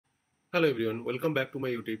Hello everyone, welcome back to my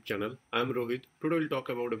YouTube channel. I'm Rohit. Today we'll talk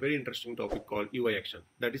about a very interesting topic called UI action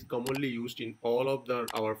that is commonly used in all of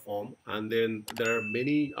our form, and then there are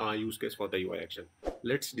many use cases for the UI action.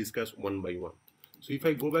 Let's discuss one by one. So if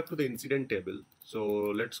I go back to the incident table, so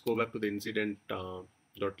let's go back to the incident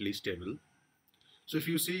dot list table. So if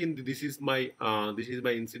you see in this is my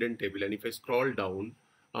incident table, and if I scroll down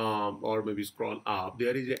or maybe scroll up,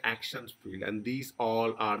 there is a actions field, and these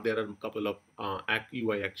all are there are a couple of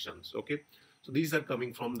UI actions. Okay, so these are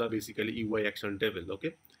coming from the basically UI action table.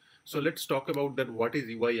 Okay, so let's talk about that. What is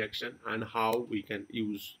UI action and how we can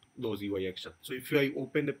use those UI actions. So if I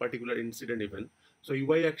open a particular incident event, so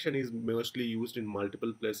UI action is mostly used in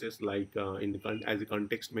multiple places like as a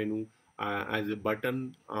context menu, as a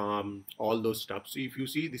button, all those stuff. So if you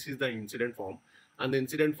see, this is the incident form, and the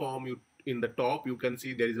incident form, you in the top you can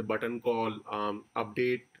see there is a button called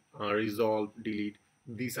update, resolve, delete.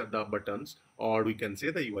 These are the buttons, or we can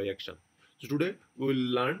say the UI action. So today we will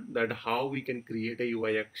learn that how we can create a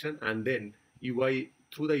UI action, and then UI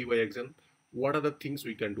through the UI action, what are the things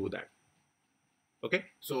we can do that. Okay,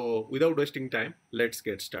 so without wasting time, let's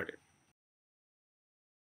get started.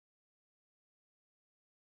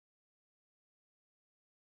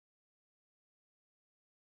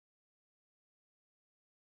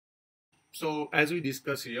 So as we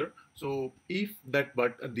discuss here, so if that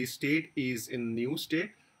but the state is in new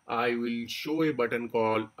state, I will show a button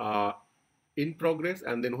called in progress,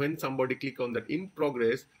 and then when somebody click on that in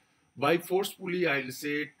progress, by forcefully I'll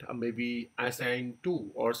say it maybe assign to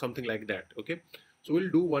or something like that. Okay, so we'll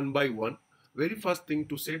do one by one. Very first thing,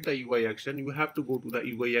 to set the UI action, you have to go to the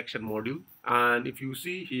UI action module, and if you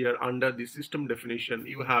see here under the system definition,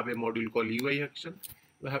 you have a module called UI action.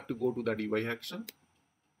 You have to go to that UI action.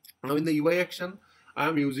 Now in the UI action, I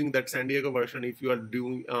am using that San Diego version. If you are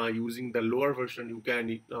doing using the lower version, you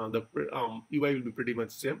can the UI will be pretty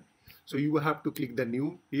much same. So you have to click the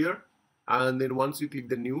new here, and then once you click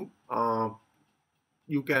the new,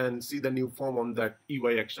 you can see the new form on that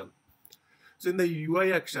UI action. So in the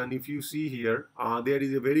UI action, if you see here, there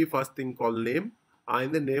is a very first thing called name.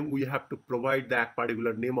 In the name, we have to provide that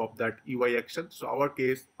particular name of that UI action. So our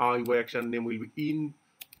case, our UI action name will be in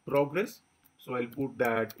progress. So I'll put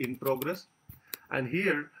that in progress. And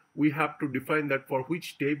here we have to define that for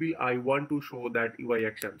which table I want to show that UI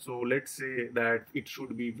action. So let's say that it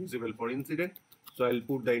should be visible for incident. So I'll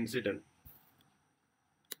put the incident.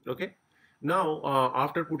 Okay. Now,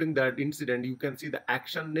 after putting that incident, you can see the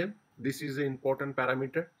action name. This is an important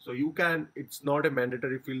parameter. So you can, it's not a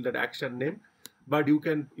mandatory field that action name, but you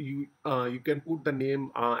can put the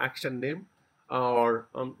name action name, or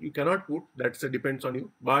you cannot put. That's depends on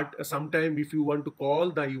you. But sometime if you want to call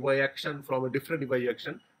the UI action from a different UI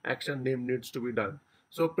action name needs to be done.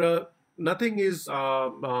 So nothing is it's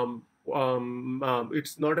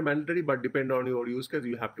not a mandatory, but depend on your use case,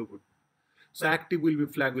 you have to put. So active will be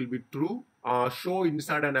flag will be true. Show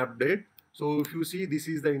insert and update. So if you see, this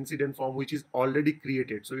is the incident form which is already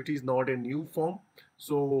created. So it is not a new form.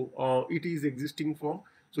 So it is existing form.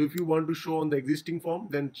 So if you want to show on the existing form,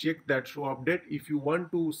 then check that show update. If you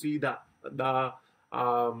want to see the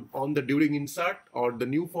on the during insert or the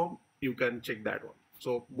new form, you can check that one.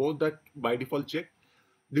 So both that by default check.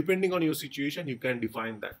 Depending on your situation, you can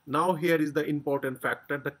define that. Now here is the important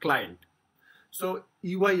factor, the client. So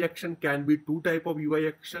UI action can be two type of UI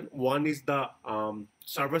action. One is the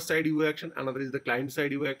server side UI action, another is the client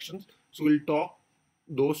side UI actions. So we'll talk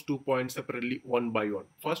those 2 points separately one by one.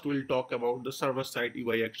 First, we'll talk about the server side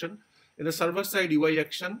UI action. In the server side UI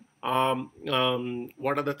action,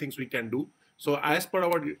 what are the things we can do? So as per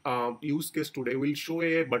our use case today, we'll show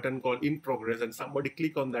a button called in progress, and somebody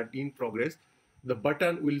click on that in progress. The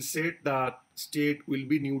button will set the state will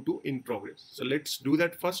be new to in progress. So let's do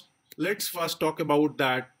that first. Let's first talk about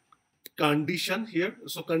that condition here.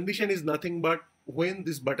 So condition is nothing but when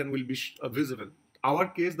this button will be visible. Our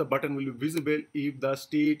case, the button will be visible if the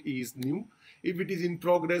state is new. If it is in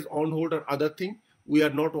progress, on hold, or other thing, we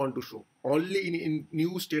are not want to show. Only in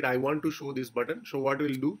new state I want to show this button. So what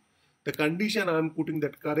we'll do, the condition I'm putting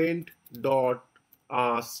that current dot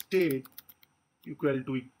state equal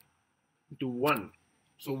to 1.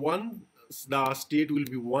 So one, the state will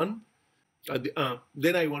be 1.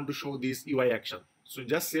 Then I want to show this UI action. So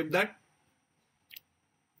just save that.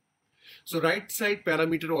 So right side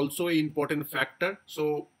parameter also an important factor.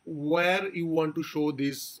 So where you want to show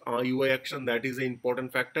this UI action, that is an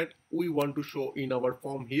important factor. We want to show in our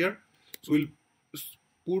form here. So we'll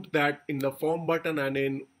put that in the form button, and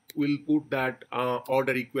then we'll put that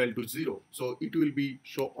order equal to 0. So it will be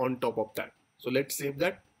show on top of that. So let's save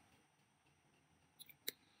that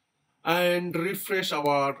and refresh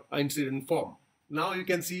our incident form. Now you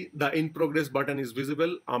can see the in progress button is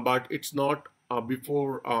visible, but it's not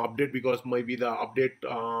before update, because maybe the update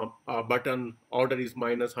button order is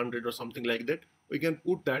 -100 or something like that. We can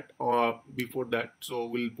put that before that. So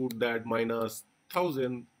we'll put that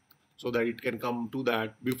 -1000 so that it can come to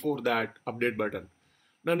that before that update button.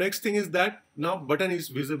 Now next thing is that now button is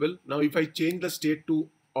visible. Now if I change the state to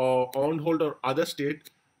on hold or other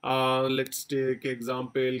state, let's take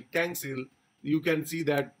example cancel. You can see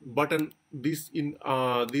that button, this in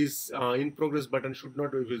progress button should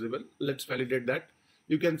not be visible. Let's validate that.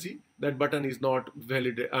 You can see that button is not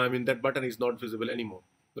valid. I mean that button is not visible anymore,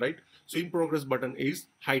 right? So in progress button is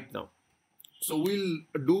hide now. So we'll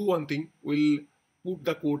do one thing. We'll put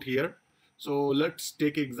the code here. So let's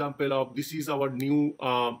take example of this is our new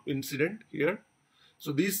incident here.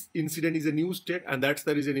 So this incident is a new state, and that's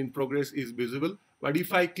the reason in progress is visible. But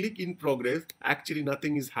if I click in progress, actually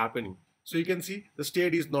nothing is happening. So you can see the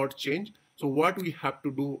state is not changed. So what we have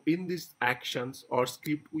to do in this actions or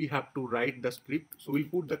script, we have to write the script. So we'll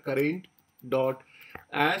put the current dot,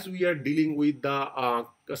 as we are dealing with the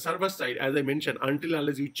server side, as I mentioned, until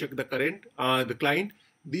unless you check the current, the client,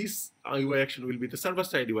 this UI action will be the server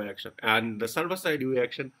side UI action. And the server side UI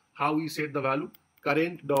action, how we set the value,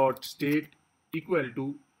 current dot state equal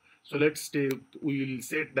to, so let's say we will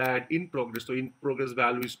set that in progress. So in progress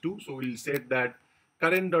value is 2. So we'll set that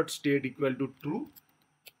current dot state equal to true,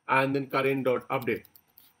 and then current dot update,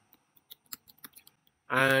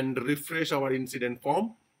 and refresh our incident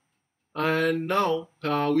form. And now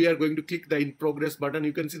we are going to click the in progress button.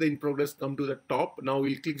 You can see the in progress come to the top. Now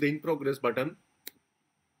we'll click the in progress button.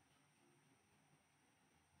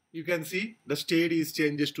 You can see the state is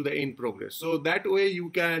changes to the in progress. So that way you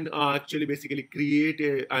can actually basically create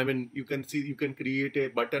a, I mean, you can see you can create a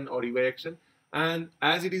button or UI action, and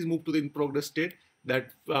as it is moved to the in progress state,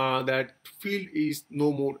 that field is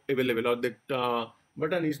no more available, or that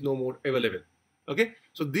button is no more available. Okay,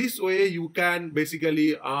 so this way you can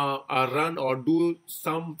basically run or do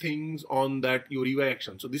some things on that your UI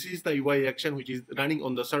action. So this is the UI action which is running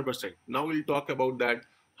on the server side. Now we'll talk about that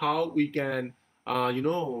how we can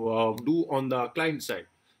do on the client side.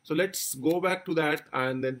 So let's go back to that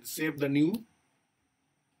and then save the new,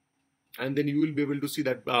 and then you will be able to see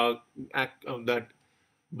that that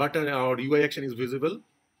button or UI action is visible.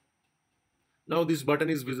 Now this button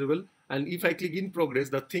is visible, and if I click in progress,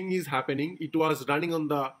 the thing is happening. It was running on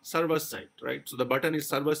the server side, right? So the button is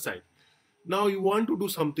server side. Now you want to do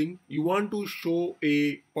something. You want to show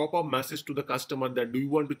a pop-up message to the customer that do you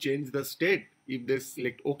want to change the state? If they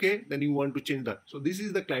select OK, then you want to change that. So this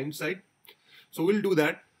is the client side. So we'll do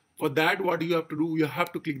that. For that, what you have to do, you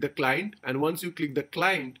have to click the client, and once you click the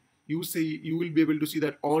client, you will be able to see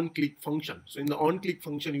that on-click function. So in the on-click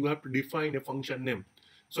function, you have to define a function name.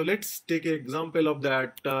 So let's take an example of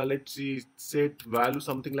that. Let's see, set value,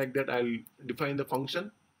 something like that. I'll define the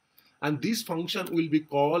function, and this function will be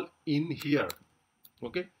called in here.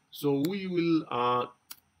 Okay, so we will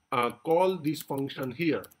call this function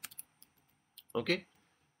here. Okay,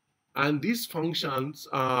 and these functions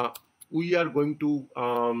we are going to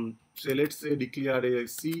say, let's say declare a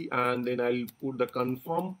C, and then I'll put the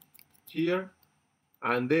confirm here,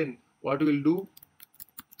 and then what we'll do,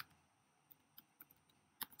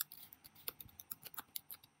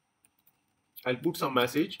 I'll put some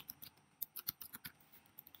message.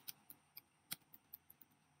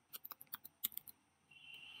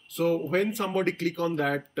 So when somebody click on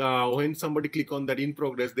that, in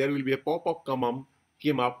progress, there will be a pop-up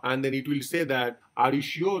came up, and then it will say that, are you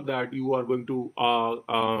sure that you are going to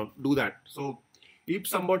do that? So if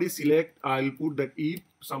somebody select, I'll put that if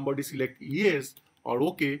somebody select yes or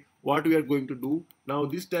okay, what we are going to do now,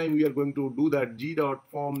 this time we are going to do that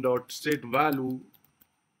g.form.set value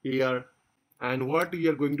here, and what we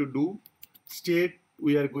are going to do, state,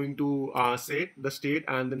 we are going to set the state,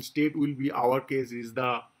 and then state will be, our case is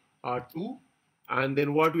the 2, and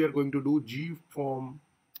then what we are going to do, g form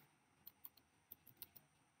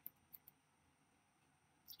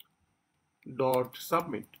dot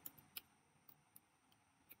submit.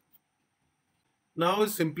 Now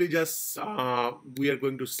simply just we are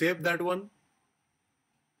going to save that one.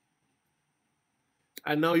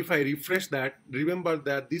 And now if I refresh that, remember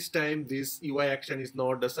that this time this UI action is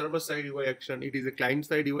not the server side UI action, it is a client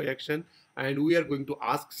side UI action, and we are going to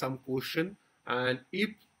ask some question. And if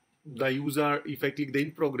the user, if I click the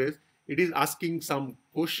in progress, it is asking some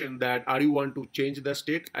question that, are you want to change the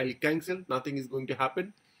state? I'll cancel, nothing is going to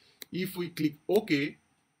happen. If we click OK,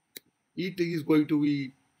 it is going to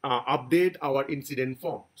be update our incident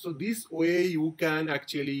form. So this way you can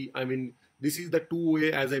actually, I mean, this is the two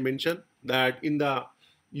way, as I mentioned, that in the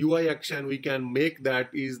UI action we can make that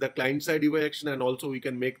is the client side UI action, and also we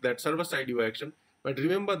can make that server side UI action. But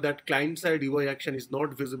remember that client side UI action is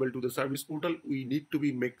not visible to the service portal. We need to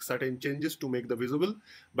be make certain changes to make the visible,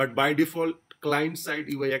 but by default client side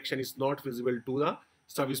UI action is not visible to the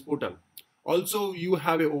service portal. Also, you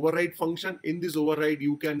have a override function. In this override,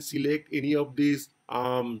 you can select any of these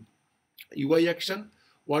UI action.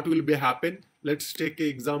 What will be happen? Let's take an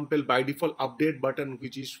example. By default, update button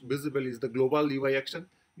which is visible is the global UI action.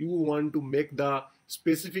 You want to make the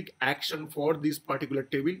specific action for this particular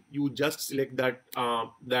table. You just select that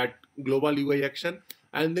that global UI action,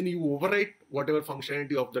 and then you override whatever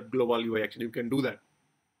functionality of that global UI action. You can do that.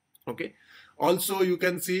 Okay. Also, you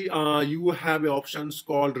can see you have options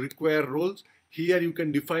called require roles. Here you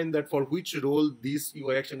can define that for which role this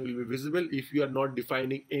UI action will be visible. If you are not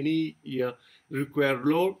defining any require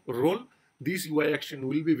role, this UI action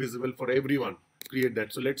will be visible for everyone. Create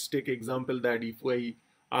that. So let's take example that if I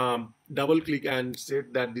double click and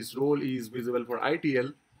set that this role is visible for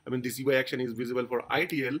ITL, I mean this UI action is visible for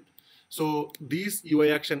ITL. So this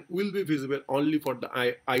UI action will be visible only for the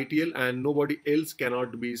ITL, and nobody else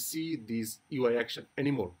cannot be see this UI action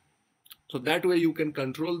anymore. So that way you can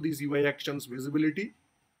control these UI actions visibility.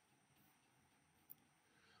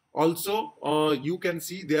 Also, you can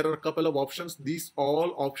see there are a couple of options. These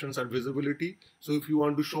all options are visibility. So if you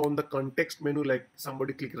want to show on the context menu, like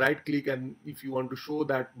somebody right click, and if you want to show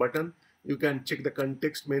that button, you can check the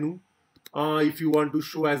context menu. If you want to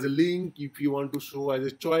show as a link, if you want to show as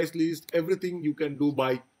a choice list, everything you can do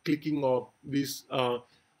by clicking on these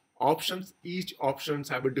options. Each options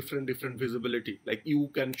have a different visibility. Like you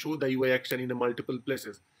can show the UI action in a multiple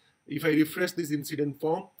places. If I refresh this incident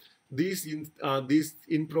form, this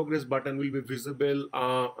in progress button will be visible.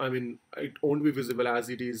 I mean, it won't be visible as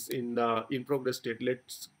it is in the in progress state.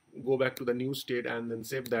 Let's go back to the new state and then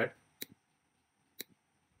save that.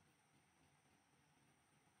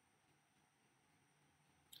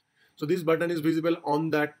 So this button is visible on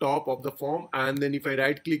that top of the form, and then if I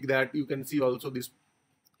right click that, you can see also this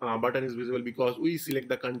button is visible because we select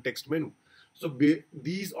the context menu. So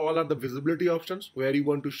these all are the visibility options where you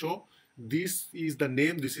want to show. This is the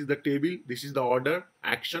name, this is the table, this is the order,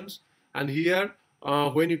 actions, and here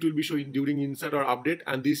when it will be showing during insert or update,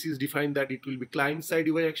 and this is defined that it will be client side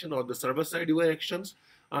UI action or the server side UI actions,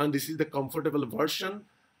 and this is the comfortable version.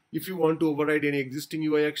 If you want to override any existing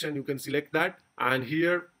UI action, you can select that, and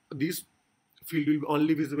here this field will be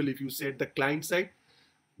only visible if you set the client side.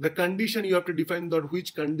 The condition you have to define that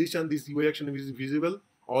which condition this UI action is visible.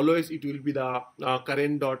 Always it will be the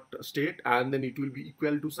current dot state, and then it will be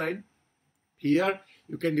equal to sign. Here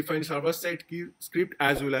you can define server side script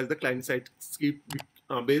as well as the client side script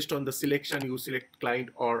based on the selection you select client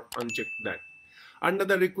or uncheck that. Under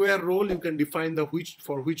the require role, you can define the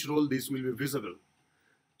for which role this will be visible.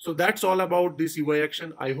 So that's all about this UI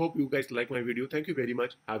action. I hope you guys like my video. Thank you very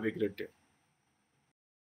much. Have a great day.